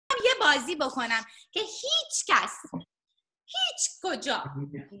بازی بکنم که هیچ کس هیچ کجا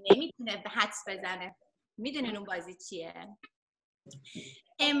نمیتونه به حدس بزنه. میدونین اون بازی چیه؟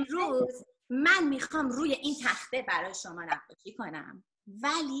 امروز من میخوام روی این تخته برای شما نقاشی کنم،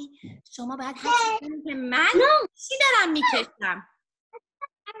 ولی شما باید حدس بزنید که من چی دارم میکشم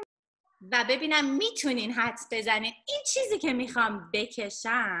و ببینم میتونین حدس بزنید این چیزی که میخوام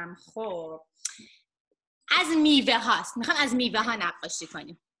بکشم خب از میوه هاست. میخوام از میوه ها نقاشی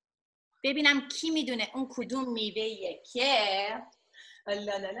کنیم. ببینم کی میدونه اون کدوم میوهیه که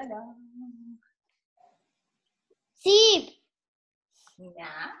لا. سیب.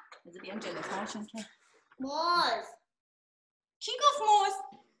 نه بذار بیام جلوتر چون که موز. کی گفت موز؟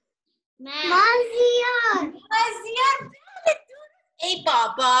 مازیار. مازیار. ای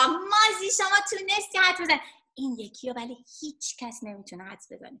بابا مازی شما تونستی حدس بزن. این یکی رو ولی هیچ کس نمیتونه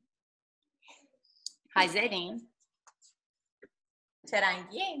حدس بزنه. حاضرین؟ چه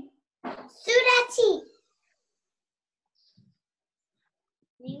رنگیه؟ صورتی.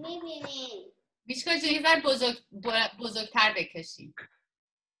 نمیبینیم. میشکا جون یه ذره بزرگتر بکشی.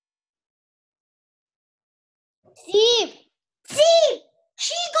 سیب.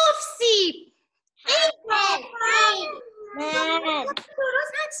 کی گفت سیب؟ ای بابا من.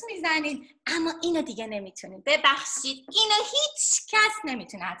 درست حدس میزنید، اما اینو دیگه نمیتونید. ببخشید اینو هیچ کس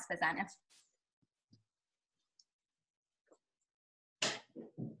نمیتونه حدس بزنه.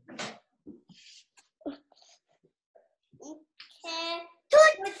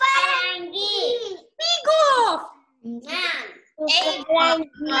 توت فرنگی. میگفت من. ای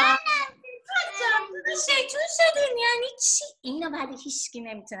بابا شیطون شدیم یعنی چی؟ اینو ولی هیچکی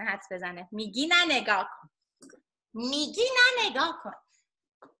نمیتونه حدس بزنه. میگی نه نگاه کن. میگی نه نگاه کن.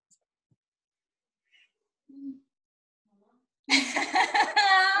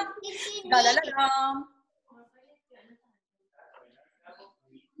 لالالالام.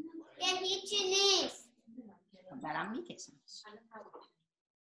 یه هیچی نیست. دارم میکشم.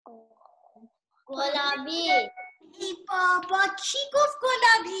 گلابی. ای بابا کی گفت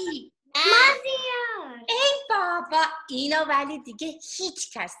گلابی؟ مازیار. ای بابا اینو ولی دیگه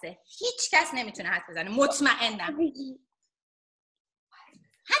هیچ کس نمیتونه حدس بزنه. مطمئنم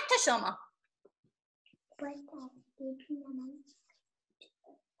حتی شما.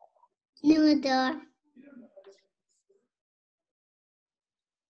 نودار.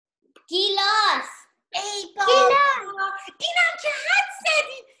 گیلاس. ای بابا اینم که حدس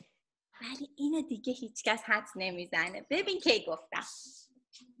زدی، ولی اینو دیگه هیچ کس حدس نمیزنه. ببین کی گفتم.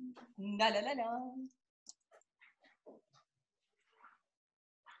 لالالالا.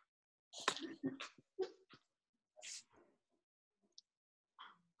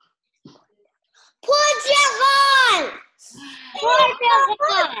 پرتقال.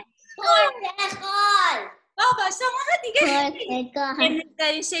 بابا شما دیگه پرتقال.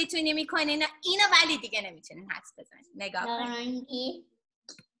 دارین شیطونی میکنین. اینو ولی دیگه نمیتونین حدس بزنین. نگاه کنید.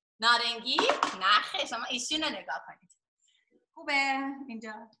 نارنگی؟ نه خیلی شما ایشونو نگاه کنید. خوبه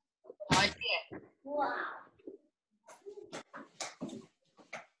اینجا؟ عالیه.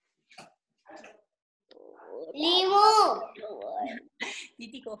 لیمو.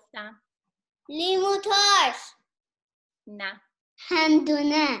 دیدی گفتم. لیمو ترش. نه.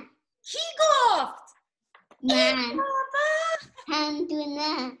 هندونه. کی گفت؟ من. بابا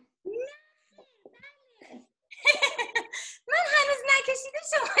هندونه. من هنوز نکشیده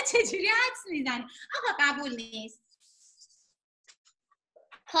شما چجوری حدس میزنی؟ آقا قبول نیست.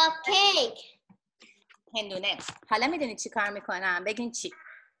 کاپ کیک. هندونه. حالا میدونی چی کار میکنم؟ بگین چی؟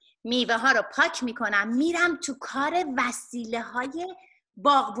 میوه ها رو پاک میکنم میرم تو کار وسیله های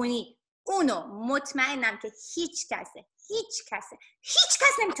باغبونی. اونو مطمئنم که هیچ کس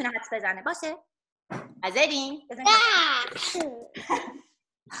نمیتونه حدس بزنه. باشه؟ حاضرین؟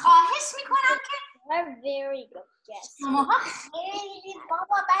 خواهش میکنم که شماها خیلی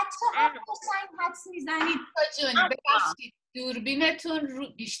بابا بچه ها قشنگ حدس میزنید. جون ببخشید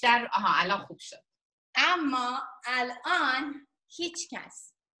دوربینتون بیشتر الان خوب شد. اما الان هیچ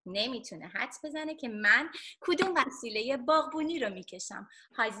کس نمیتونه حدس بزنه که من کدوم وسیله باغبونی رو میکشم.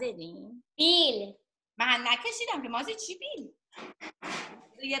 حاضرین؟ بیل. من نکشیدم که مازی. چی بیل؟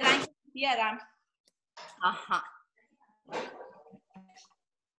 یه رنگ بیارم. آها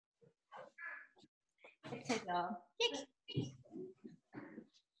ابتدا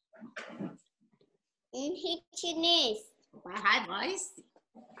این هیچی نیست. باید وایسی.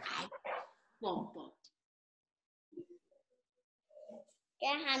 بابا که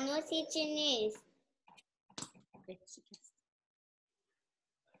هنوز هیچی نیست.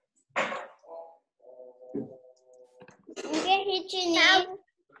 اینکه هیچی نیست.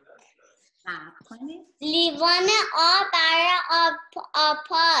 صبر کنید. لیوان آب برای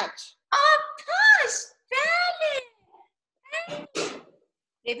آبپاش. آبپاش. بله.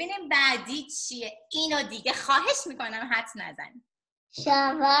 ببینیم بعدی چیه. اینو دیگه خواهش میکنم حدس نزنید.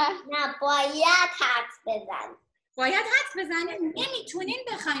 شاور. نه باید حدس بزن. باید حدس بزنیم. نمیتونین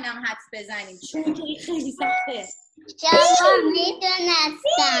بخواینم حدس بزنیم چون که خیلی سخته. شاور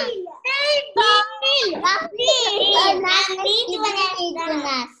میدونستم.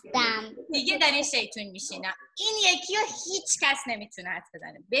 میدونستم. دیگه دارین شیطون میشینم. این یکی رو هیچ کس نمیتونه حدس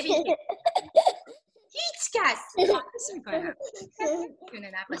بزنه. ببین هیچ کس. خواهش میکنم.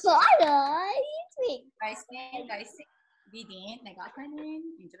 نمیتونه نباشه. وایسین. دیدین؟ نگاه کنین.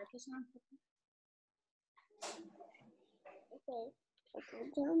 اینجا بکشم.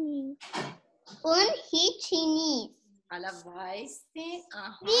 اون هیچی نیست. حالا وایسین.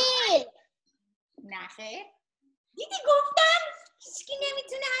 نیل. نه خیر. دیدی گفتم هیچکی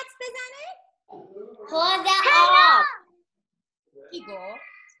نمیتونه حدس بزنه. حوض آب. کی گفت؟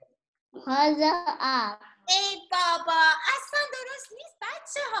 حوض آب. ای بابا اصلا درست نیست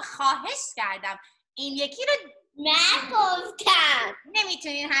بچه ها. خواهش کردم این یکی رو من گفتم.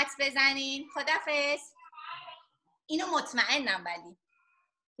 نمیتونین حدس بزنین. خدافظ. اینو مطمئنم ولی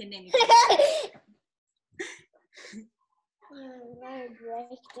که نمیتونین.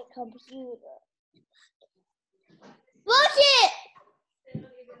 باشه.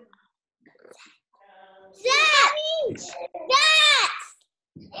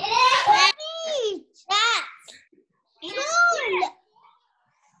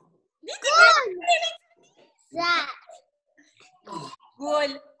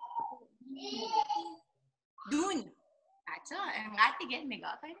 گل. دون. بچه ها انقدر دیگه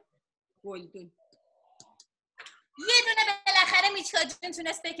نگاه کنید. گلدون. یه دونه بالاخره میچکا جون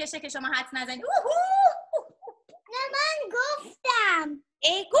تونست بکشه که شما حدس نزنید. نه من گفتم.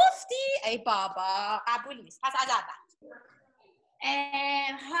 ای گفتی؟ ای بابا قبول نیست. پس از اول.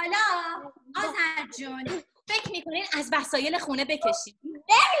 حالا آذر جون فکر میکنین از وسایل خونه بکشید؟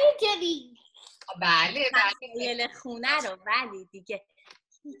 نمیتونی. بله وسایل خونه رو ولی دیگه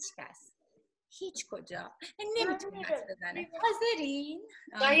هیچ کس هیچ کجا نمیتونه حدس بزنه. حاضرین؟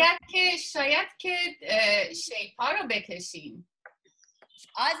 شاید که شیپا رو بکشیم.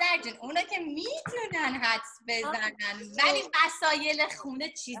 آذر جون اونا که میتونن حدس بزنن ولی وسایل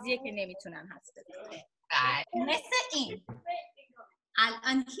خونه چیزیه که نمیتونن حدس بزنن. بله. مثل این.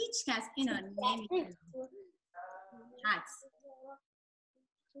 الان هیچ کس اینا نمیتونه حدس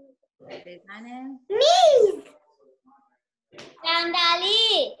بزنه. میز.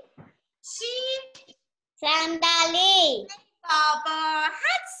 صندلی. چی؟ صندلی. بابا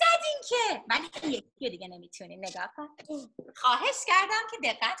حدس زدین که ولی این یکی دیگه نمیتونین. نگاه کن. خواهش کردم که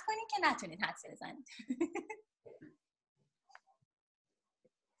دقت کنین که نتونید حدس بزنید.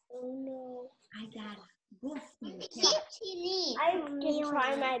 اگر گفتیم که I can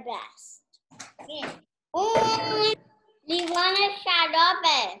try my best. اون لیوان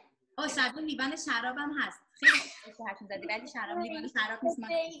شرابه. شاید لیوان شرابم هست. خیلی حدس زدی ولی شراب لیوان شراب نیست.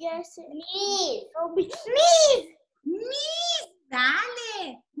 میز.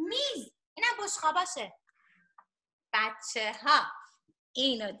 بله میز. اینم بشقاباشه. بچه ها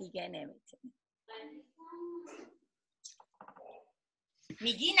اینو دیگه نمیتونی.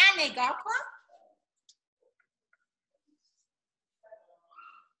 میگی نه نگاه کن.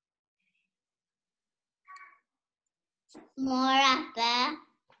 مربع.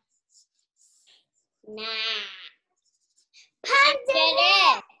 نه.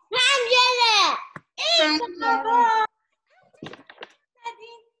 پنجره. ای بابا.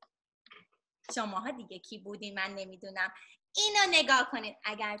 شماها دیگه کی بودین من نمیدونم. اینو نگاه کنید.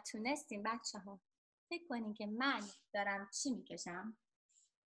 اگر تونستین بچه ها فکر کنین که من دارم چی میکشم.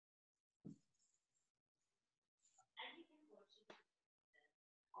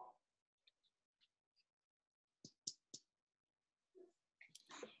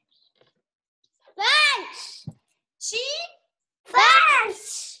 فرش. چی؟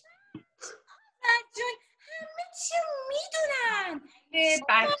 فرش. جون همه چی میدونن.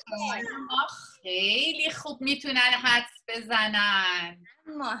 بچه‌ها ما خیلی خوب میتونن حدس بزنن.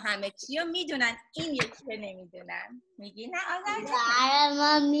 اما همه چی رو میدونن. این یکی رو نمیدونن. میگی نه آذر جون؟ برای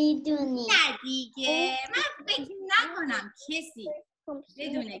ما میدونی. نه دیگه من فکر نکنم کسی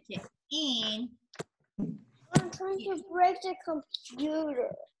بدونه که این I'm trying to break the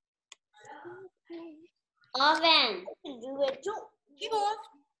computer. Oven. کی گفت؟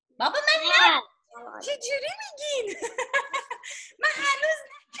 بابا من نه. چجوری میگین؟ من هنوز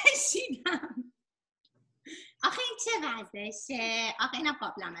نکشیدم. آخه این چه وضعشه؟ آخه اینم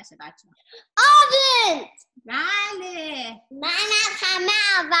قابلمشه بچه. Oven. بله. من از همه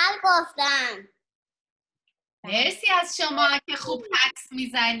اول گفتم. مرسی از شما که خوب حدس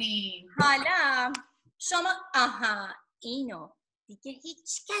میزنی. حالا شما اینو دیگه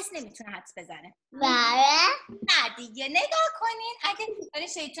هیچ کس نمیتونه حدس بزنه. بله. نه دیگه نگاه کنین. اگه داری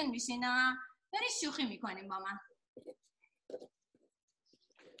شیطون میشین داری شوخی میکنین با من.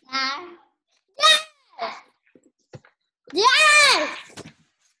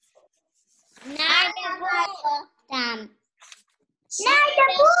 گفتم.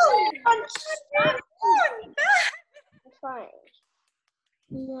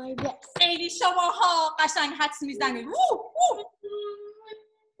 خیلی شماها قشنگ حدس میزنید.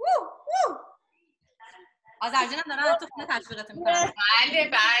 آذرجانم دارن تو خونه تشویقتون میکنن.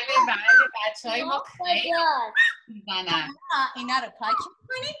 بله بچهای ما خیلی میزنن. اینا رو پاک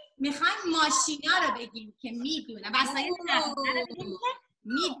میکنیم. میخوایم ماشینا رو بگیم که میدونم. وسایل نقلیه رو بگیم که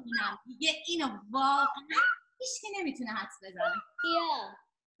میدونم. دیگه اینو واقعا هیچ کی نمیتونه حدس بزنه.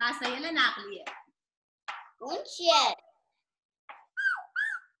 وسایل نقلیه. اون چیه؟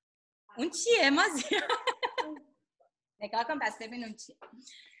 اون چیه مازیار؟ نگاه کن پس ببین اون چیه.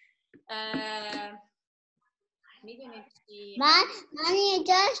 میدونی چی؟ من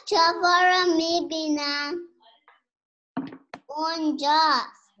اینجاش چاپا رو میبینم. اونجا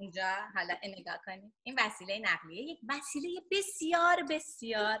حالا نگاه کنید. این وسیله نقلیه یک وسیله بسیار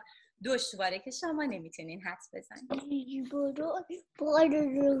بسیار دشواره که شما نمیتونین حدس بزنید.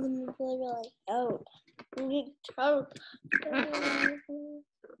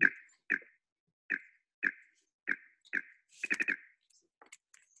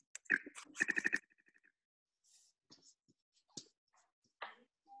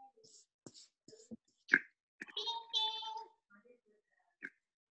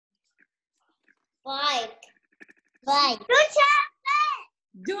 بایک.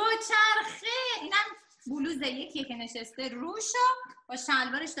 دوچرخه. اینم بلوز یکیه که نشسته روش و با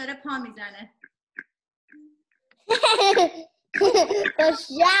شلوارش داره پا میزنه. با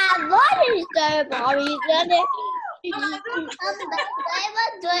شلوارش داره پا میزنه. با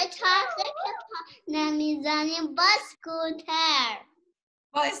دوچرخه که پا نمیزنیم با اسکوتر.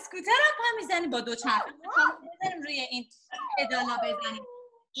 با اسکوتر هم پا میزنی. با دوچرخه بزنیم روی این پدالا بزنیم.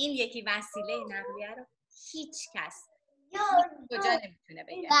 این یکی وسیله نقلیه رو هیچ کس کجا نمیتونه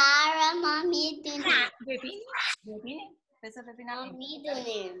بگه. برای ما میدونیم. ببینیم بذار ببینم. ما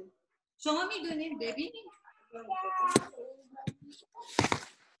میدونیم. شما میدونید. ببینیم.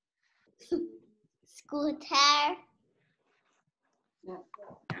 اسکوتر.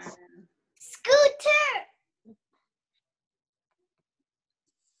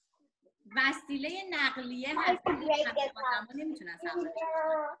 وسیله نقلیه هست. آدم ها نمیتونن سوارش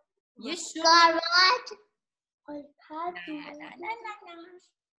بشن. یه شغل.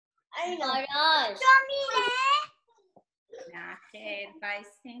 گاراژ. نه. نه خیر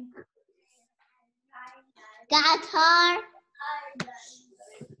بایستین. قطار.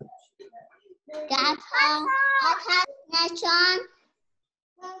 آتش نشان.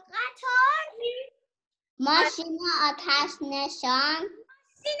 ماشین آتش نشان.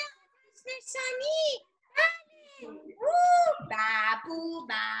 نشانی. بابو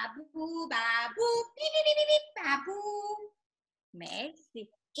بی بابو. مرسی.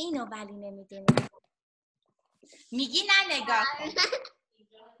 اینو ولی نمیدونی. میگی نه نگاه کن.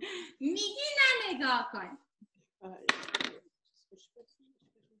 میگی نه نگاه کن.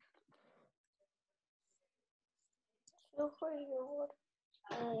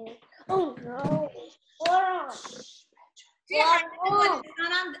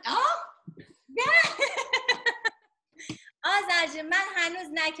 آذرجان من هنوز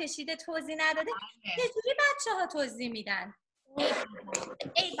نکشیده توضیح نداده. چجوری بچه ها توضیح میدن؟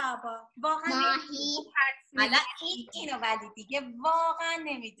 ای بابا واقعا ماهی. حالا اینو ولی دیگه واقعا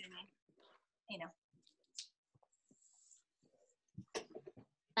نمیدونی. اینو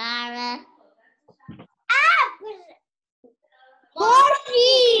بره.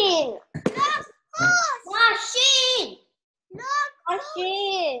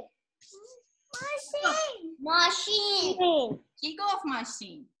 ماشین. کی گفت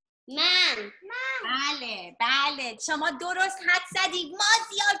ماشین؟ من. بله شما درست حد زدید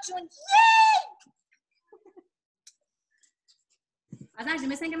مازیار جون. آذرجان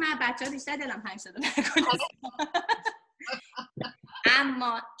مثل اینکه من بچه ها بیشتر دلم تنگ شده.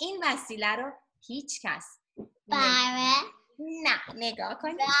 اما این وسیله رو هیچ کس بره. نه نگاه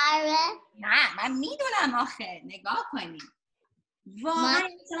کنید. بره. نه من میدونم آخه. نگاه کنید. واقعا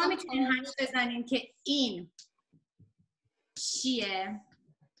شما میتونین حدس بزنین که این چیه؟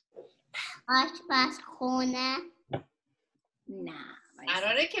 آشپزخونه. نه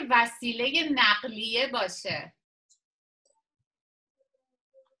قراره که وسیله نقلیه باشه.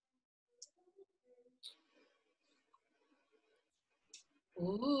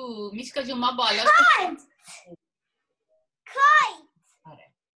 میشکا جون ما بالا Kite.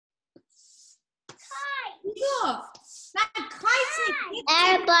 آره. نه کایت نیست.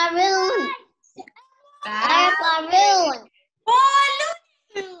 Air balloon. Air balloon. بالون.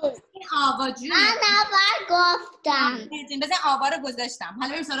 این آوا جونه. من اول گفتم. بزن آوا رو گذاشتم.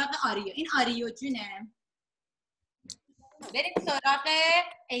 حالا بریم سراغ آریو. این آریو جونه. بریم سراغ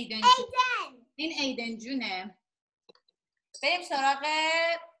ایدن. این ایدن جونه. بریم سراغ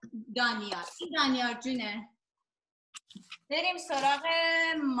دانیار. این دانیار جونه. بریم سراغ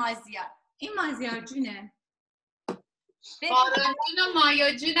مازیار. این مازیار جونه. باران جون و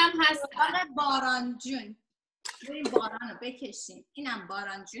مایا جونم هست. سراغ باران جون. بریم باران رو بکشیم. اینم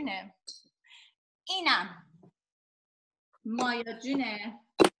باران جونه. اینم مایا جونه.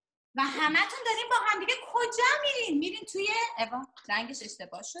 و همتون داریم با هم دیگه کجا میرین؟ میرین توی ایوا رنگش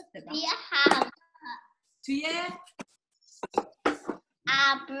اشتباه شد ببین. توی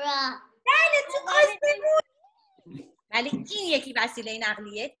ابرا. بله تو آسمون. ولی این یکی وسیله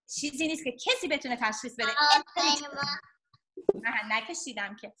نقلیه چیزی نیست که کسی بتونه تشخیص بده. من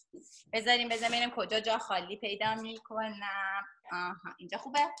نکشیدم که. بذاریم ببینیم کجا جا خالی پیدا میکنم. آها اینجا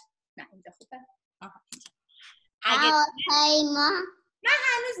خوبه؟ نه اینجا خوبه. آها اینجا. من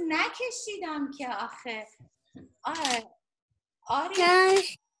هنوز نکشیدم که آخه. آره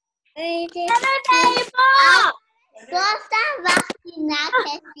گفتم وقتی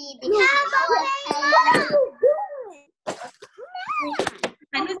نکشیدی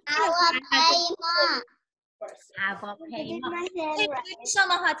هواپیما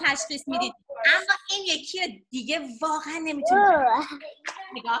شماها تشخیص میدید، اما این یکی دیگه واقعا نمیتونید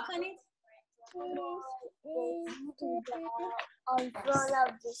نگاه کنید.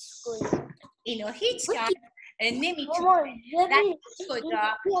 اینو هیچ کس نمیتونه.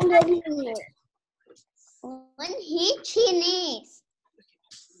 کجا؟ اون هیچی نیست.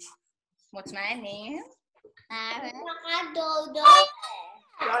 مطمئنی؟ فقط دو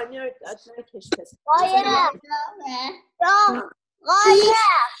دانیار نکش پس.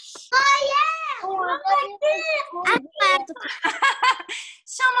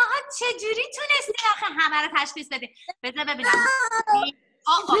 شماها چجوری تونستین آخه همه رو تشخیص بدین؟ بذار ببینم.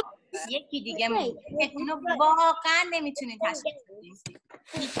 یکی دیگه که اونو واقعا نمیتونین تشخیص بدین.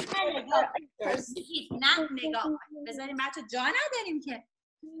 نه نگاه کنید. بذاریم بچه جا نداریم که.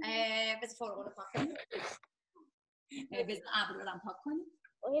 بذار فرقو رو پاک کنیم. بذار ابرو رو پاک کنیم.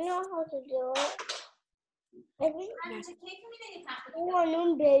 You know how to do it.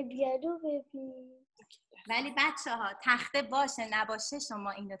 ولی بچه ها تخته باشه نباشه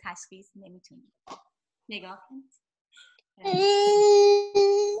شما اینو تشخیص نمیتونید. نگاه کنید.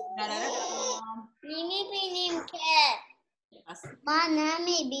 نمیبینیم که ما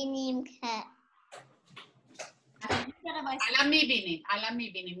نمیبینیم که الان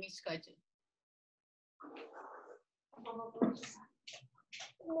میبینیم میشکا جون.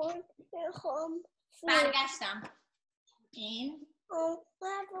 برگشتم. این گربه.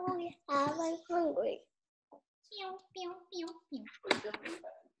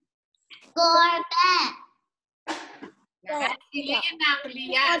 وسیله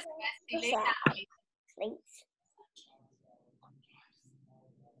نقلیه است. وسیله نقلیه.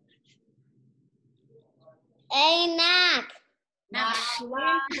 عینک. لا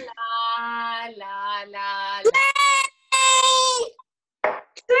لا لا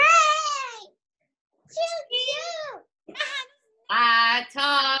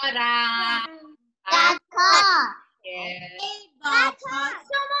قطارم. قطار.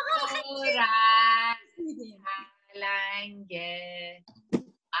 لنگه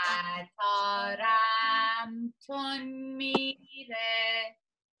قطارم تون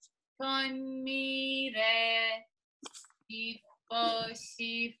میره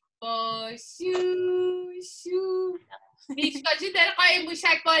شیف با شو میچکا جون داره قایم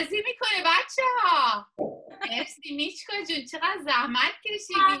موشک بازی میکنه بچه ها. مرسی میچکا جون چقدر زحمت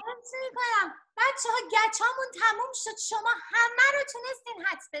کشیدی. بچه ها گچامون تموم شد. شما همه رو تونستین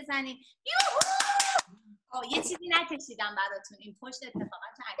حدس بزنین. یوهو! یه چیزی نکشیدم براتون. این پشت اتفاقا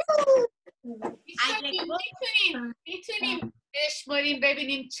میتونیم بشماریم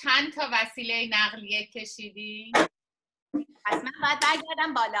ببینیم چند تا وسیله نقلیه کشیدیم. پس من باید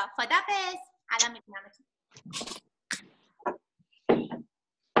برگردم بالا. خدافظ. الان میبینمتون.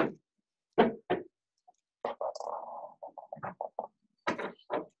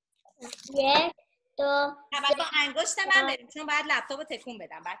 1 2 باید با انگشت من بریم چون باید لپتاپ رو تکون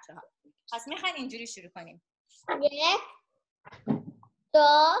بدم بچه ها. پس میخواین اینجوری شروع کنیم. 1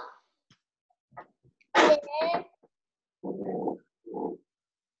 دو سه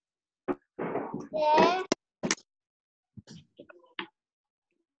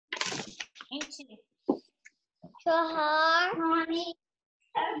این چی؟ چهار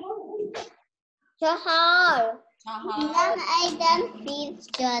چهار. ایدم فیل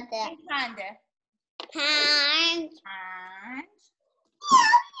شده. این چنده؟ 5 5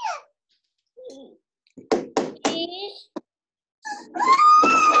 6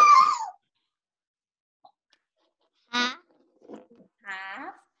 7.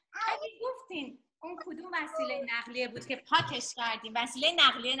 اگه گفتین اون کدوم وسیله نقلیه بود که پاکش کردیم؟ وسیله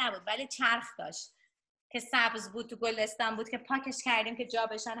نقلیه نبود ولی چرخ داشت که سبز بود، تو گلستان بود که پاکش کردیم که جا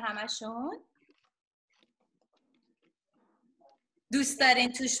بشن همشون. دوست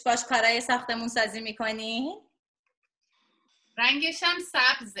دارین توش باش کارهای ساختمون سازی میکنین؟ رنگش هم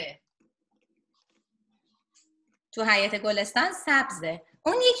سبزه. تو حیاط گلستان سبزه.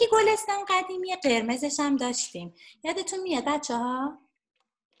 اون یکی گلستان قدیمی قرمزش هم داشتیم. یادتون میاد بچه‌ها؟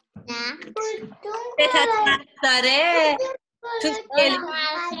 نه سه تا چرخ داره. تو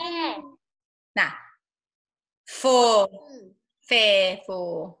نه. فو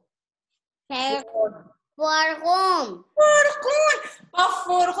فرقون با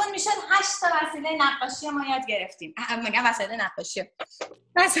فرقون میشد 8 تا وسیله نقاشی ما یاد گرفتیم. میگم وسیله نقاشی،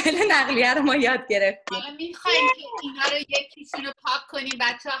 وسیله نقلیه رو ما یاد گرفتیم. حالا میخوایم که اینا رو یکیشون رو پاک کنیم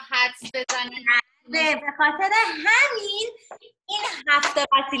بچه‌ها حدس بزنن. به خاطر همین این 7 تا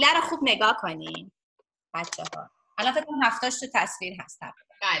وسیله رو خوب نگاه کنین بچه‌ها. حالا فکر کنم 7 تاش تو تصویر هست.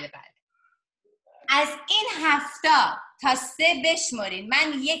 بله. از این 7 تا 3 بشمارین.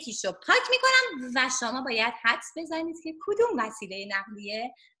 من یکیشو پاک میکنم و شما باید حدس بزنید که کدوم وسیله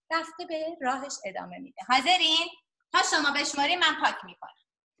نقلیه رفته به راهش ادامه میده. حاضرین؟ تا شما بشمارین من پاک میکنم.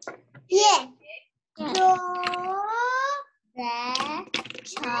 1 2 3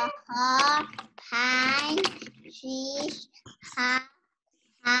 4 5 6 7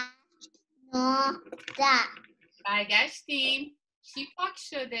 8 9 10. برگشتیم. چی پاک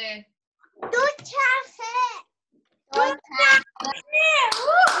شده؟ دو چرخه.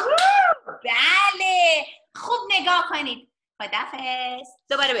 بله، خوب نگاه کنید. خداحافظ.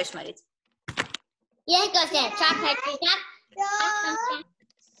 دوباره بشمارید. 1 2 3 4 5 6 2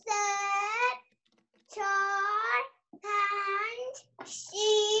 3 4 5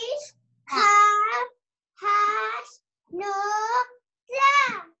 6 7 8 9 10.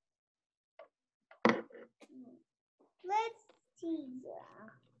 Let's see.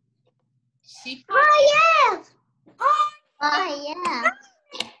 چی پاک؟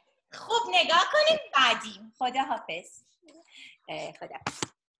 خوب نگاه کنید بعدیم. خداحافظ. خداحافظ.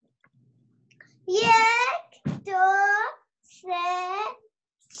 1 2 3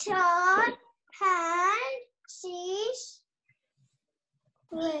 4 5 6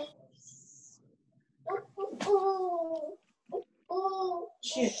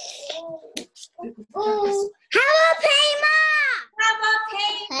 هواپیما.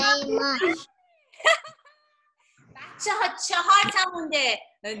 بچه ها 4 تا مونده.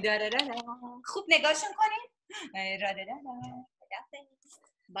 خوب نگاهشون کنید.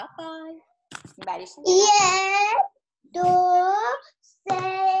 بای بای. 1 2 3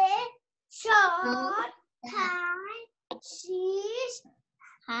 4 5 6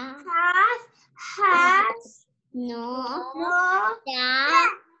 7 8 9 10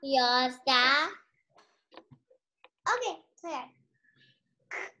 11. Okay, clear.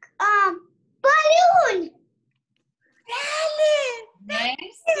 بالون. بله.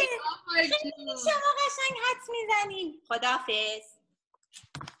 مرسی آقا خیلی جون. شما قشنگ حدس میزنین. خداحافظ.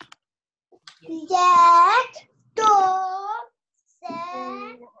 1 2 3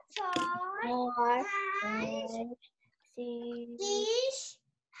 4 5 6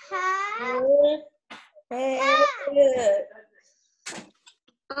 7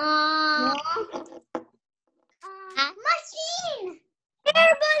 ماشین.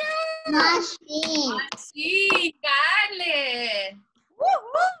 ماشین. بله.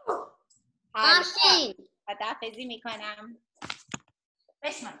 ماشین. خداحافظی میکنم.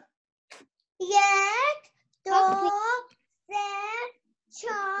 بشمار. 1 2 3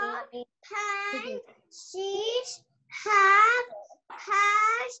 4 5 6 7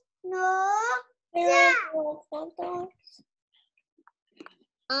 8 9 10.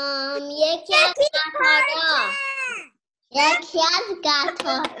 یکی از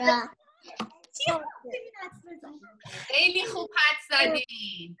قطارا. خیلی خوب حدس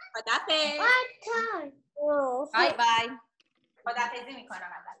زدین. خداحافظ. بای بای. خداحافظی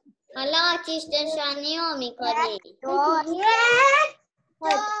میکنم ازتون. حالا آتیش نشانی رو میکنی. 1 2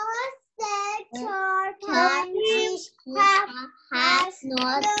 3 4 5 6 7 8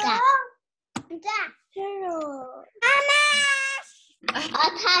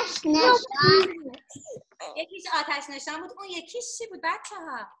 آتش نشان. یکیش آتش نشان بود. اون یکیش چی بود بچه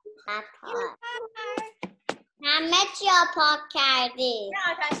ها؟ قطار. همه چی رو پاک کردی. نه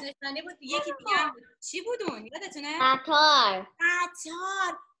آتش نشانی بود. یکی دیگه هم بود. چی بود اون؟ یادتونه؟ قطار.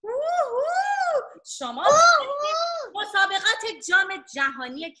 قطار. شما مسابقات جام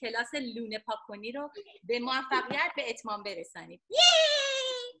جهانی کلاس لونه پاک‌کنی رو به موفقیت به اتمام برسانید.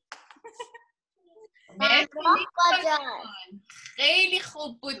 خیلی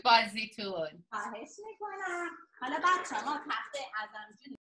خوب بود بازیتون. خواهش میکنم. حالا بچه‌ها تخته ازم